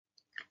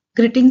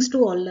Greetings to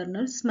all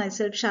learners.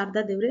 Myself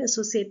Sharda Devre,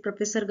 Associate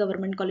Professor,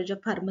 Government College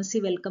of Pharmacy,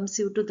 welcomes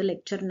you to the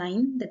Lecture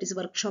 9, that is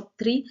Workshop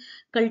 3,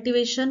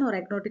 Cultivation or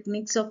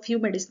Agrotechniques of Few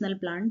Medicinal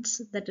Plants,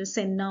 that is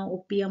Senna,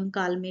 Opium,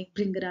 Kalmik,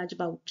 Bhringraj,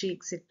 Bauchi,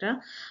 etc.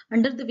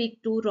 Under the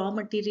Week 2, Raw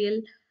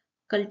Material,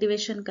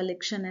 Cultivation,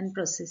 Collection and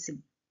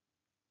Processing.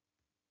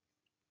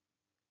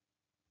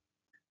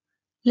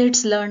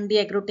 Let's learn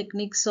the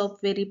agrotechniques of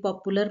very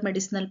popular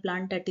medicinal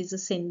plant, that is a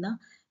senna,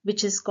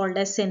 which is called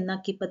as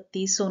senna ki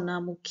patti,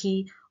 sona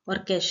mukhi or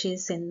cashew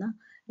senna.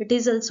 It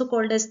is also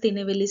called as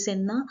Tineveli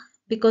senna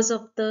because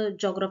of the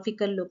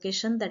geographical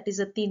location, that is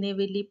a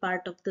Tineveli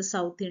part of the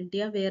South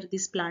India where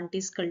this plant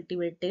is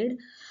cultivated.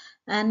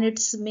 And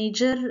its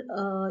major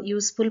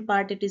useful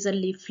part, it is a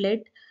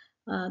leaflet.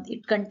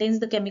 It contains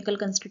the chemical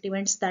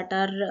constituents that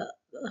are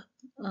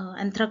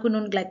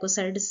anthraquinone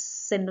glycoside,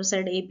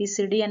 sennoside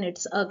ABCD, and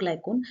it's a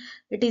glycone.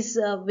 It is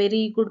a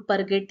very good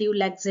purgative,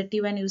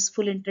 laxative, and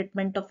useful in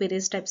treatment of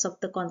various types of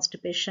the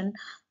constipation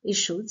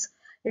issues.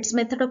 Its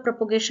method of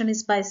propagation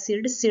is by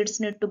seeds.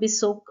 Seeds need to be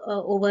soaked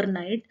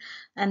overnight,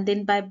 and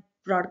then by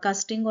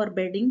broadcasting or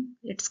bedding,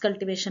 its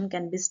cultivation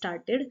can be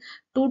started.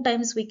 2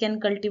 times we can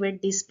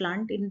cultivate this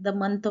plant in the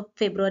month of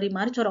February,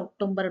 March, or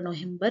October,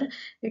 November.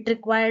 It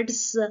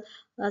requires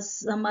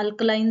some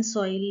alkaline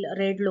soil,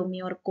 red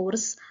loamy or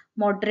coarse,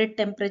 moderate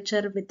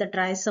temperature with a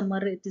dry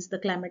summer. It is the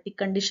climatic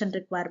condition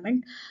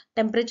requirement.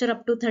 Temperature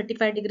up to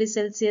 35 degrees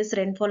Celsius,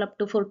 rainfall up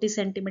to 40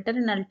 centimeter,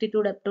 and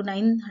altitude up to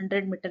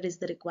 900 meter is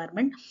the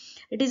requirement.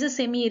 It is a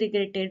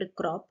semi-irrigated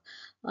crop.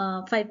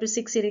 5 to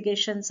 6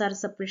 irrigations are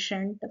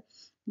sufficient.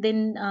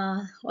 Then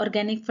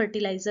organic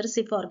fertilizers,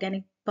 if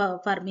organic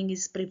farming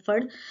is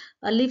preferred.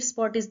 A leaf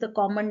spot is the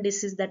common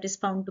disease that is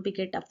found to be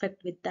get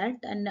affect with that,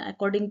 and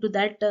according to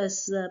that,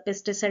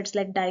 pesticides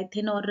like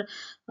diethyl or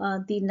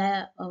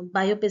the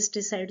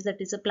biopesticides,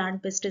 that is a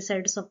plant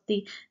pesticides of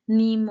the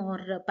neem or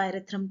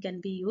pyrethrum, can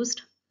be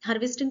used.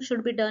 Harvesting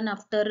should be done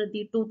after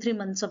the 2-3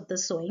 months of the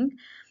sowing,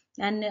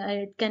 and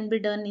it can be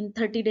done in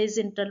 30 days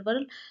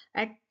interval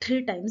at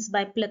 3 times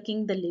by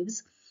plucking the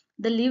leaves.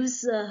 The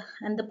leaves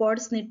and the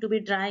pods need to be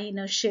dry in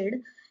a shade,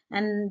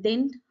 and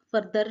then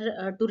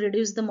further to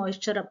reduce the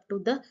moisture up to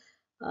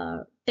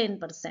the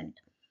 10%.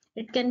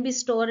 It can be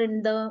stored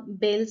in the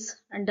bales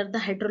under the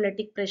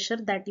hydrolytic pressure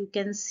that you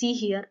can see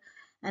here,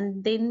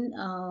 and then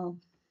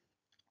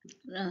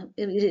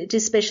it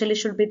especially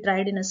should be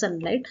dried in a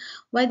sunlight.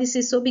 Why this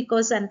is so?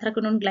 Because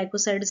anthraquinone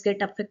glycosides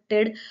get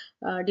affected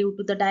due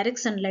to the direct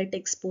sunlight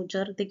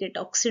exposure. They get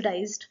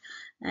oxidized,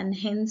 and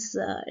hence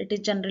it is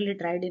generally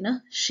dried in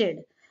a shade.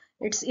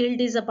 Its yield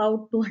is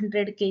about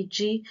 200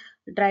 kg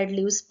dried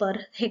leaves per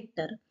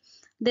hectare.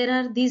 There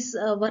are these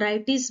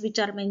varieties which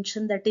are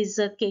mentioned, that is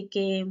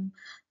KKM,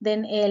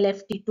 then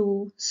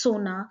ALFT2,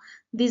 Sona.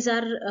 These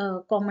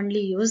are commonly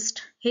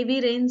used.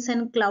 Heavy rains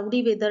and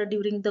cloudy weather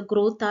during the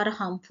growth are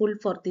harmful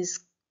for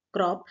this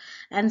crop,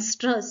 and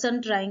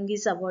sun drying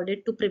is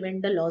avoided to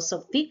prevent the loss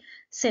of the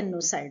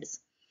senosides.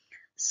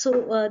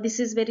 So this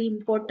is very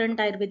important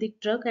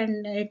Ayurvedic drug,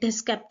 and it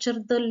has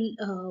captured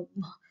the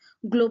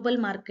global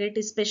market,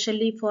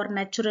 especially for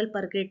natural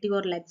purgative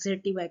or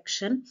laxative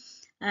action.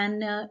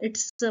 And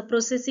its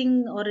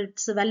processing or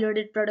its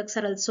value-added products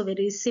are also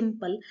very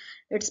simple.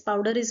 Its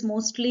powder is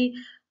mostly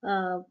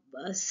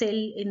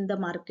sell in the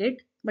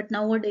market, but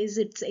nowadays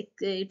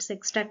its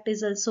extract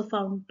is also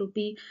found to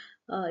be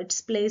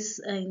its place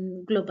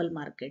in global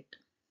market.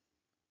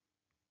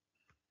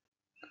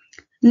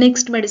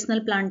 Next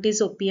medicinal plant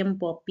is opium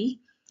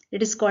poppy.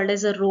 It is called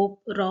as a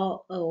raw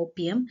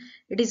opium.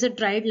 It is a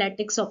dried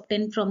latex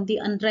obtained from the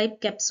unripe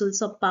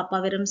capsules of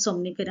Papaverum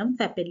somniferum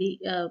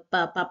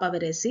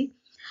papaveracea.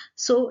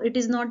 So it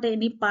is not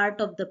any part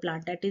of the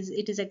plant. It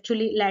is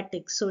actually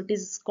latex. So it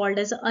is called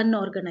as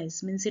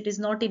unorganized. Means it is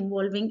not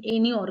involving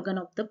any organ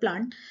of the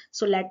plant.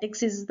 So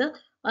latex is the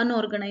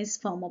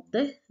unorganized form of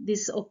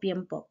this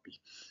opium poppy.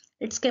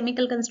 Its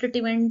chemical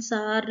constituents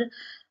are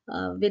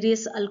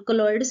various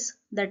alkaloids,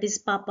 that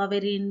is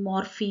papaverine,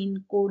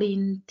 morphine,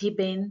 codeine,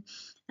 thebaine,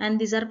 and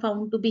these are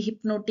found to be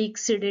hypnotic,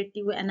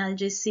 sedative,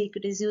 analgesic.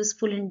 It is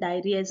useful in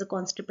diarrhea as a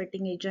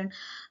constipating agent.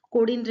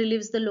 Codeine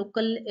relieves the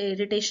local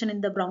irritation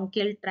in the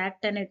bronchial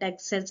tract, and it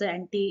acts as an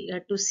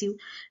anti-tussive.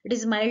 It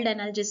is mild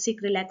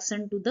analgesic,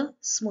 relaxant to the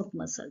smooth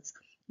muscles.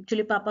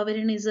 Actually,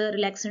 papaverine is a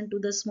relaxant to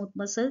the smooth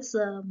muscles.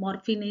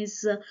 Morphine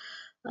is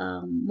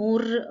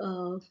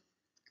more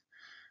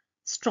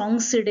strong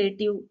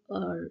sedative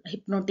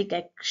hypnotic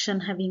action,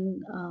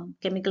 having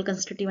chemical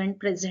constituent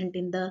present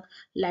in the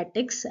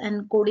latex.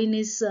 And codeine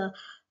is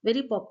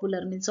very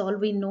popular, means all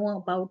we know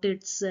about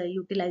its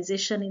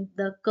utilization in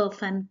the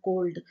cough and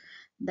cold,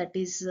 that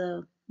is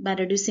by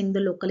reducing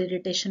the local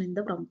irritation in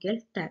the bronchial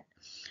tract.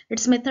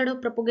 Its method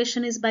of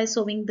propagation is by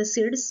sowing the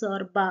seeds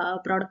or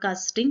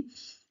broadcasting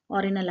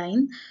or in a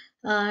line.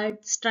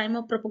 Its time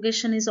of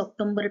propagation is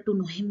October to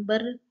November.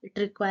 It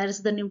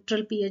requires the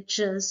neutral pH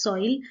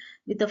soil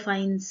with the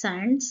fine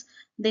sands.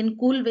 Then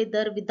cool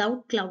weather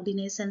without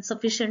cloudiness and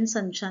sufficient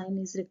sunshine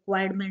is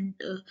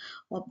requirement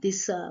of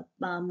this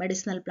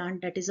medicinal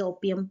plant, that is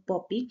opium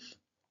poppy.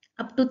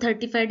 up to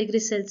 35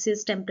 degrees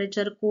Celsius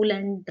temperature, cool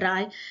and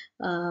dry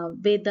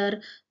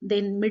weather,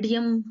 then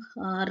medium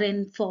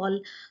rainfall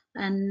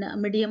and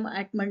medium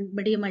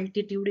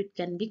altitude it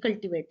can be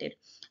cultivated.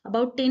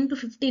 About 10 to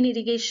 15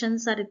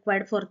 irrigations are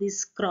required for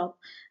this crop,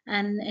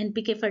 and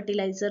NPK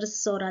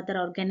fertilizers or other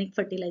organic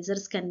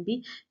fertilizers can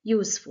be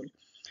useful.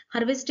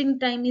 Harvesting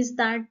time is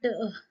that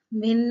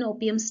when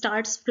opium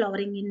starts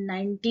flowering in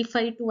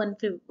 95 to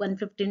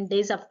 115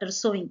 days after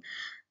sowing.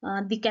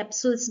 The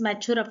capsules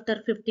mature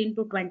after 15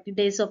 to 20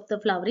 days of the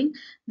flowering.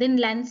 Then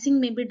lancing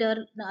may be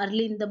done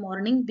early in the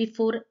morning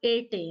before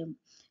 8 a.m.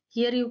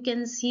 Here you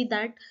can see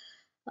that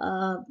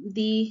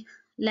the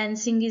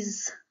lancing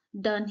is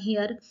done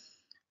here,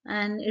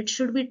 and it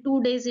should be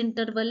 2 days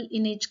interval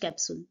in each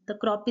capsule. The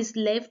crop is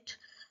left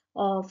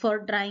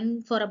for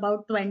drying for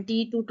about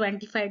 20 to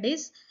 25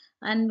 days,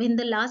 and when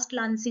the last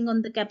lancing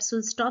on the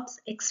capsule stops,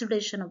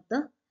 exudation of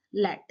the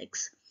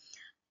latex.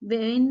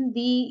 When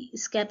the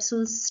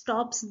capsule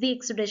stops the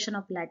exudation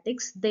of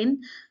latex,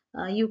 then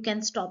you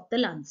can stop the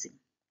lancing.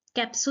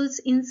 Capsules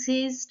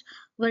incised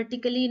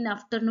vertically in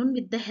afternoon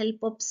with the help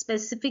of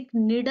specific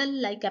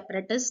needle-like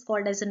apparatus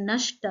called as a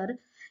nushter.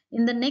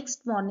 In the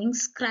next morning,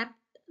 scrapped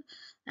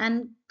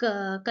and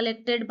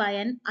collected by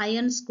an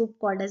iron scoop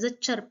called as a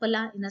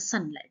charpala in a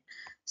sunlight.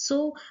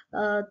 So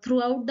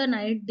throughout the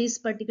night, this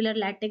particular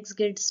latex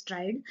gets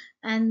dried,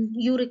 and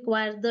you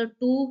require the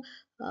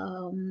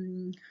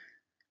um,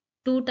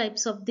 two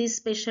types of these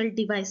special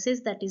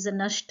devices, that is a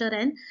nushter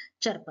and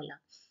charpala.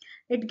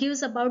 It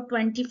gives about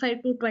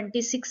 25 to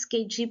 26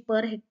 kg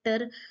per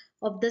hectare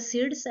of the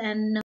seeds,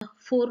 and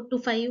 4 to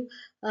 5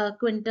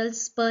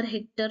 quintals per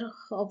hectare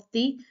of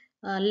the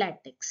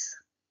latex.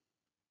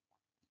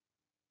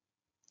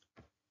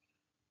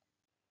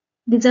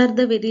 These are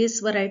the various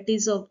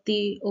varieties of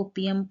the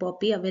opium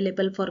poppy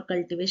available for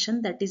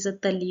cultivation, that is a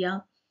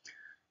Thalia,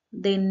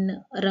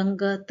 then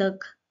Rangatak,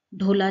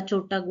 Dhola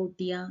Chota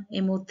Gotia,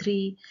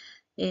 MO3,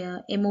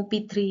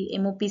 MOP3,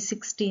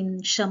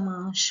 MOP16,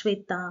 Shama,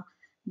 Shweta,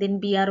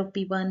 then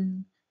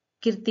BROP1,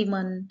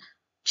 Kirtiman,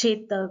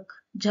 Chetak,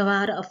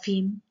 Jawar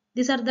Afim.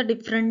 These are the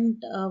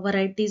different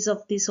varieties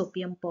of this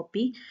opium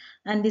poppy,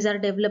 and these are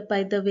developed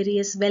by the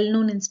various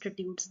well-known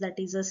institutes, that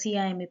is a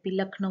CIMAP,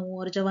 Lucknow,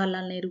 or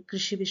Jawaharlal Nehru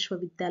Krishi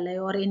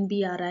Vishwavidyalaya, or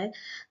NBRI,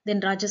 then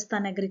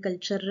Rajasthan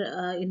Agriculture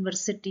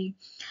University,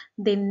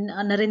 then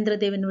Narendra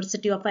Dev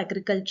University of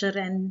Agriculture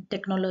and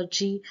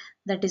Technology,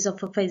 that is of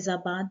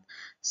Faizabad.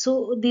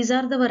 So these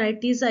are the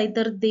varieties,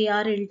 either they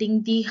are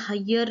yielding the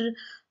higher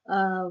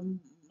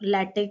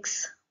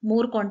latex,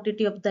 more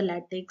quantity of the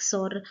latex,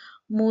 or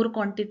more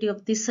quantity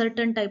of the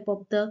certain type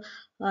of the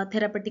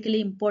therapeutically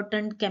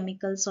important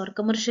chemicals or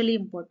commercially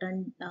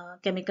important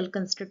chemical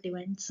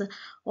constituents,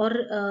 or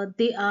uh,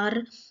 they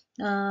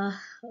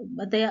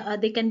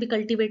can be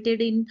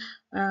cultivated in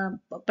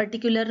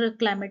particular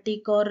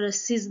climatic or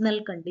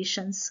seasonal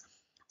conditions.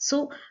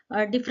 So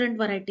different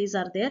varieties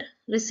are there.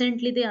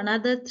 Recently, the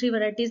another three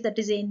varieties, that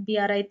is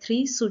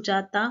NBRI3,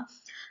 Sujata,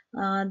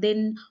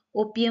 then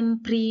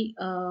opium free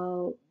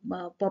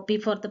poppy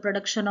for the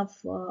production of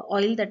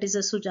oil, that is a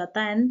Sujata,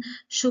 and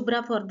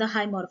Shubra for the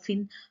high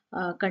morphine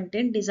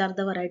content. These are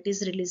the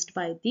varieties released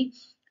by the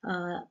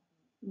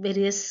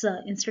various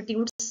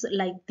institutes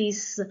like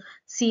this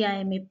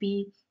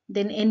CIMAP,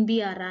 then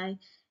NBRI,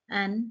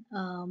 and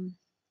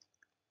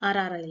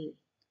RRL.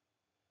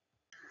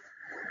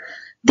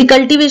 The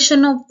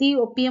cultivation of the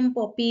opium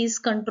poppy is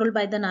controlled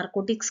by the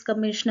Narcotics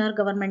Commissioner,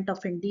 Government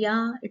of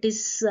India.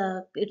 Its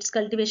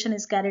cultivation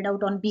is carried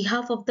out on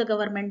behalf of the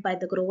government by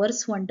the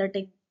growers who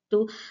undertake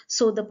to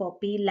sow the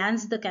poppy,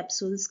 lance the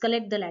capsules,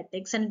 collect the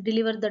latex, and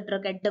deliver the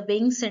drug at the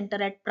weighing center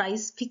at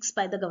price fixed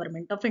by the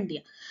Government of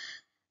India.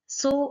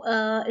 So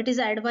it is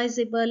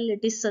advisable, it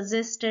is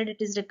suggested,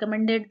 it is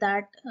recommended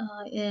that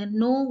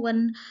no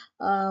one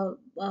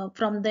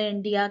from the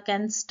India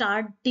can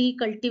start the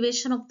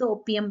cultivation of the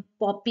opium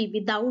poppy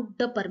without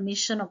the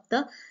permission of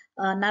the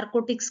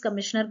Narcotics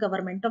Commissioner,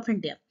 Government of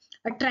India.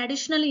 A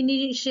traditional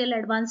initial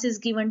advance is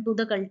given to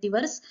the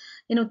cultivars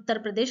in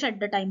Uttar Pradesh at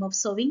the time of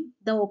sowing.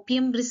 The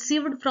opium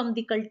received from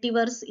the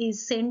cultivars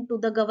is sent to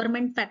the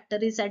government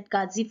factories at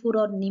Gazipur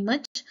or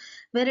Neemuch,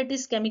 where it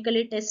is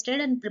chemically tested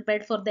and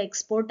prepared for the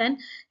export and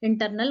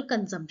internal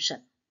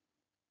consumption.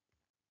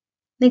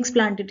 Next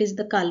plant, it is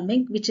the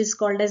kalmig, which is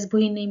called as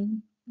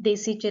Bhuinim,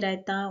 Desi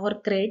Chiraita,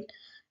 or Crate.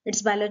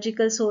 Its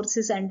biological source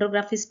is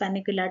Andrographis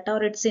paniculata,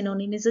 or its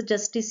synonym is a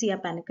Justicia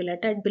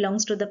paniculata. It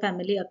belongs to the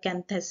family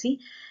Acanthaceae.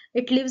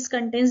 Its leaves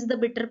contains the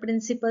bitter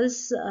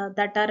principles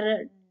that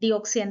are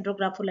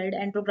deoxyandrographolide,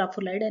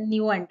 andrographolide, and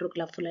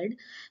neoandrographolide.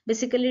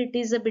 Basically, it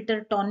is a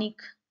bitter tonic,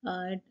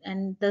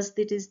 and thus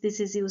this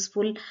is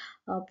useful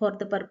for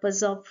the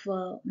purpose of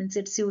means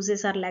its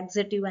uses are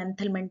laxative,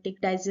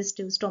 anthelmintic,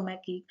 digestive,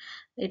 stomachic.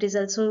 It is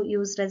also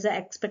used as an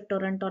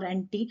expectorant or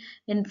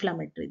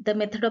anti-inflammatory. The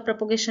method of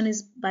propagation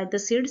is by the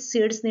seeds.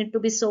 Seeds need to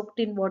be soaked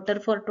in water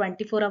for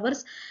 24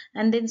 hours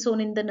and then sown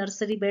in the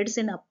nursery beds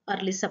in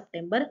early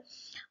September.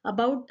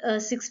 About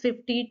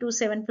 650 to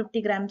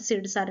 750 gram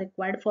seeds are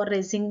required for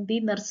raising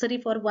the nursery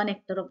for 1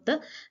 hectare of the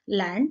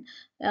land.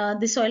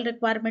 The soil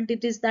requirement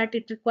it is that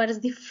it requires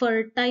the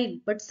fertile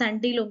but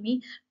sandy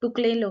loamy to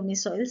clay loamy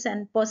soils,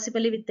 and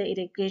possibly with the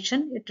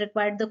irrigation. It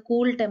required the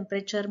cool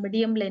temperature,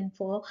 medium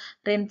rainfall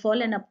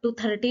and up to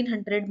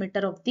 1300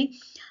 meter of the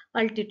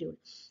altitude.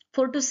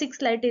 4 to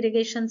 6 light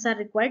irrigations are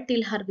required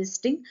till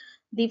harvesting.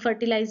 The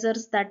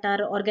fertilizers that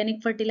are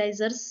organic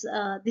fertilizers,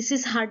 this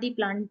is hardy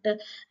plant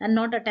and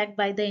not attacked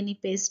by the any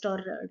pest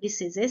or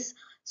diseases,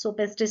 so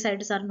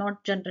pesticides are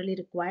not generally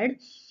required.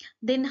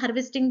 Then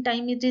harvesting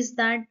time it is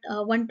that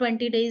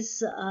 120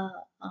 days,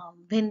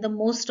 when the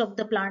most of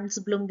the plants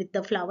bloom with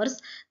the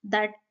flowers,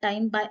 that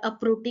time by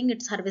uprooting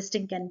its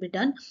harvesting can be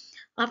done.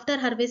 After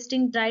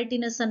harvesting, dry it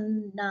in a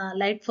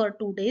sunlight for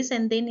 2 days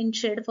and then in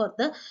shade for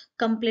the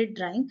complete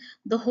drying.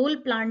 The whole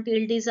plant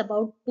yield is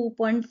about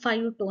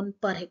 2.5 ton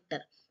per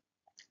hectare.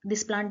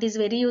 This plant is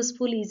very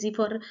useful, easy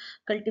for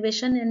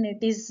cultivation, and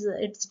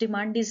its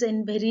demand is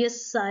in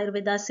various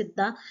Ayurveda,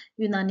 Siddha,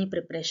 Unani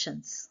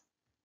preparations.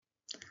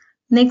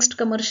 Next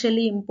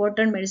commercially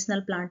important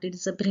medicinal plant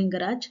is the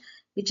Bhringaraj,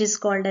 which is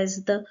called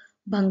as the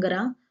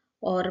Bhangara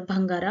or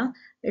Bhangara.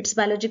 Its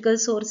biological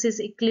source is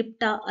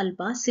Eclipta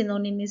alba,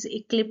 synonym is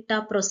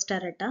Eclipta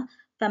prosterata,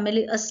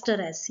 family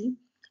Asteraceae.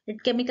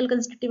 Its chemical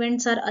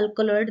constituents are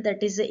alkaloid,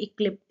 that is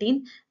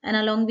ecliptin, and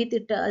along with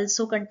it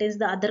also contains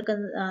the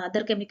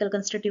other chemical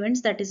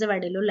constituents, that is the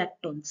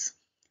vadolactones.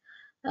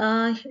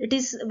 It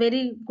is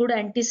very good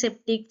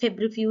antiseptic,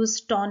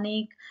 febrifuge,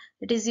 tonic.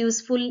 It is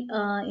useful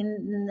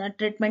in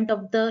treatment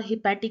of the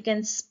hepatic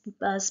and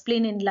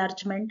spleen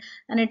enlargement,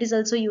 and it is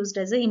also used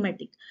as a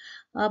emetic.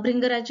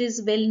 Bhringaraj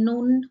is well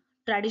known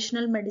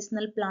traditional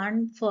medicinal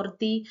plant for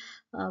the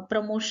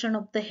promotion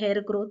of the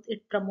hair growth.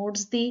 It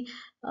promotes the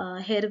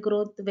hair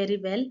growth very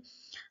well,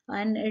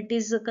 and it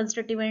is a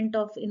constituent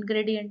of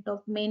ingredient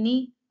of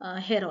many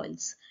hair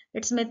oils.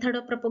 Its method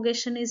of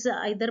propagation is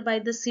either by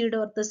the seed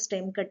or the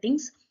stem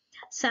cuttings.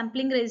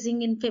 Sampling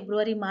raising in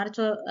February, March,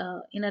 or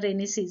in a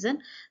rainy season.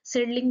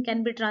 Seedling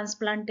can be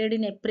transplanted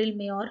in April,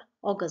 May, or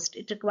August.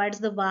 It requires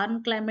the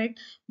warm climate.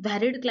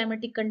 Varied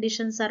climatic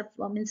conditions are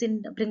means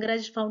in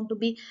Bhringaraj found to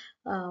be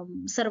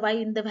survive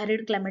in the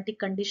varied climatic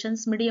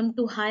conditions. Medium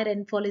to high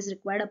rainfall is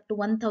required. Up to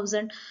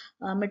 1000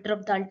 meter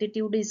of the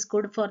altitude is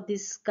good for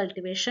this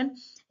cultivation.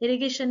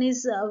 Irrigation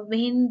is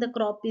when the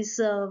crop is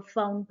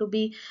found to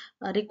be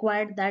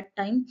required, that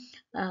time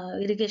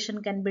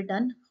irrigation can be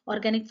done.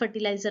 Organic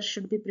fertilizer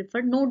should be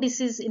preferred. No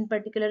disease in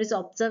particular is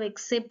observed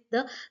except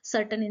the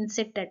certain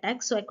insect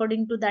attacks. So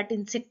according to that,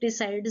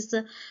 insecticides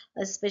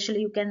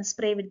especially you can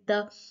spray with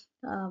the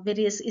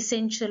various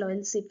essential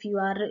oils if you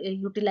are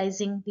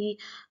utilizing the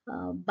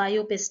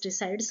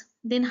biopesticides.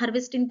 Then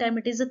harvesting time,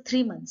 it is a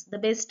 3 months. The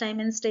best time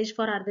and stage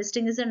for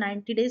harvesting is a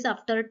 90 days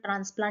after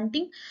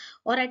transplanting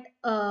or at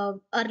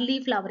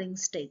early flowering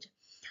stage.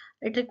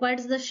 It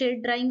requires the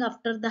shade drying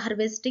after the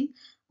harvesting.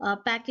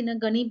 Pack in a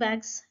gunny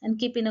bags and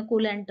keep in a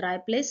cool and dry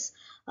place.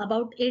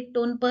 About 8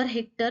 ton per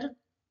hectare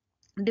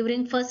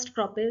during first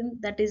cropping,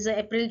 that is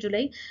April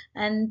July,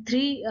 and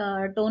 3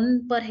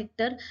 ton per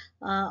hectare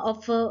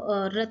of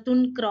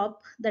ratun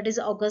crop, that is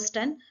August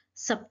and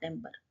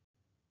September.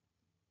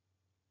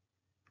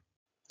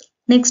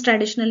 Next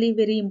traditionally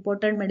very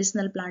important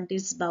medicinal plant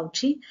is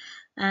Bauchi,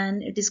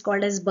 and it is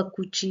called as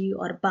Bakuchi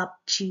or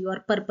Bapchi or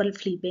purple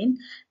fleabane.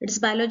 Its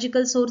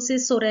biological source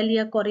is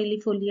Soralia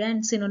coryllifolia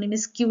and synonym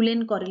is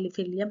Culane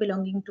coryllifolia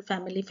belonging to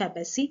family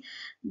Fabaceae.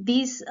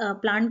 This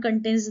plant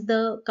contains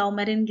the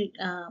coumarin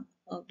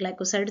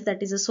glycosides,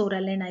 that is a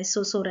soralen,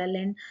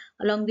 isosoralen,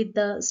 along with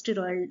the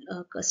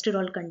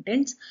sterol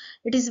contents.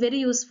 It is very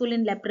useful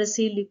in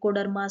leprosy,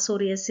 leukoderma,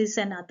 psoriasis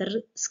and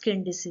other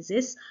skin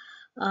diseases.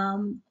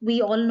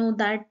 We all know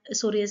that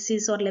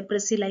psoriasis or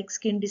leprosy like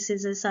skin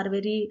diseases are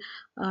very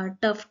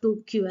tough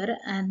to cure,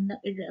 and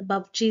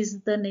Bhavchi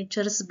is the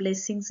nature's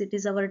blessings. It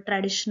is our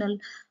traditional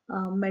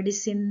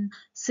medicine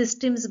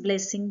system's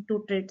blessing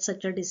to treat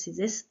such a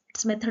diseases.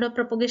 Its method of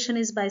propagation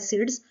is by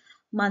seeds.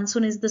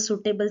 Monsoon is the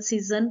suitable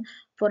season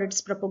for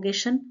its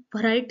propagation.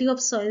 Variety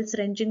of soils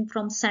ranging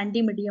from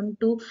sandy medium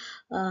to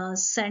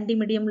sandy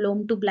medium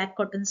loam to black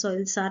cotton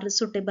soils are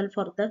suitable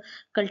for the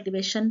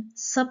cultivation.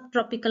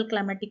 Subtropical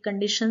climatic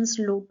conditions,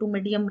 low to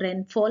medium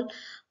rainfall,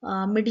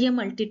 medium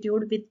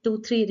altitude with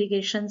 2-3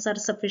 irrigations are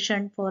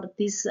sufficient for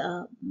this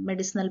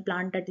medicinal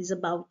plant, that is a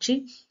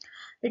Bauchi.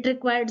 It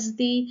requires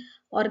the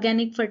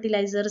organic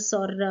fertilizers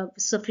or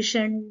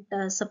sufficient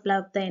supply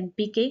of the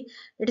NPK.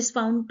 It is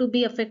found to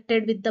be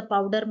affected with the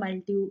powder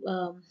mildew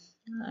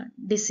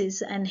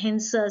disease, and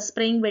hence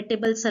spraying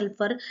wettable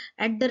sulfur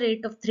at the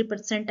rate of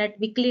 3% at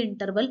weekly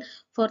interval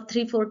for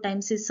 3-4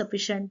 times is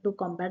sufficient to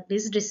combat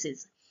this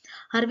disease.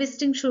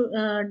 Harvesting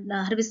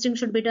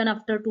should be done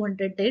after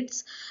 200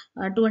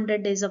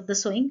 days of the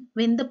sowing,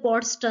 when the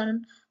pods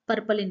turn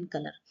purple in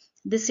color.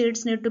 The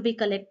seeds need to be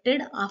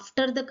collected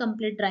after the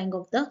complete drying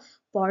of the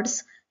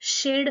pods.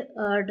 Shade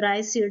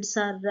dry seeds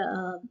are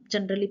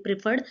generally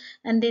preferred,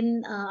 and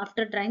then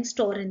after drying,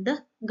 store in the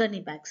gunny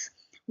bags.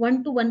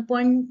 1 to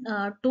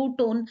 1.2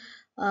 ton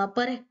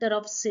per hectare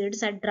of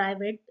seeds at dry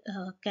weight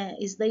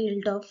is the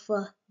yield of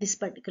this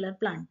particular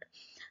plant.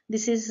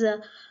 This is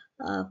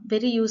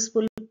very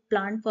useful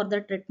plant for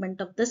the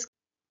treatment of the skin.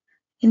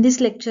 In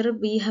this lecture,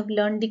 we have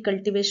learned the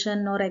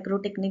cultivation or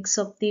agrotechniques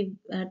of the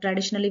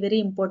traditionally very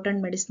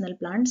important medicinal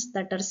plants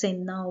that are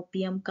senna,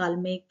 opium,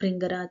 kalmek,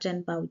 bhringaraj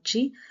and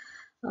bauchi.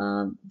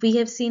 We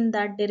have seen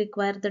that they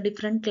require the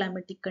different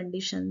climatic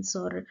conditions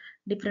or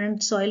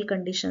different soil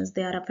conditions.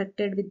 They are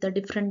affected with the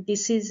different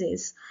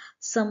diseases.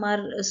 Some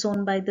are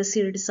sown by the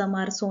seed, some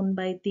are sown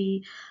by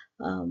the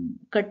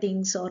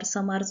cuttings, or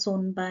some are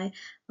sown by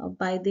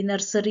the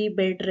nursery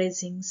bed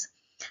raisings.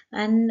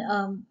 And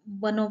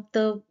one of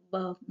the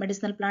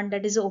medicinal plant,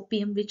 that is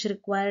opium, which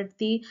required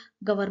the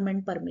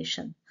government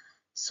permission.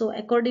 So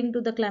according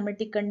to the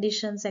climatic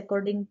conditions,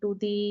 according to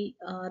the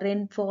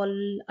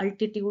rainfall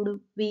altitude,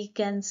 we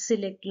can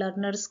select,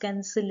 learners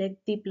can select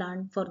the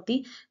plant for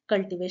the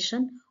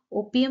cultivation.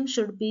 Opium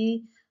should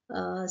be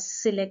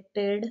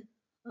selected,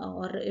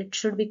 or it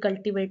should be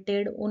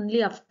cultivated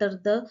only after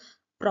the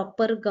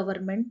proper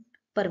government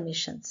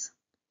permissions.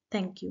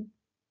 Thank you.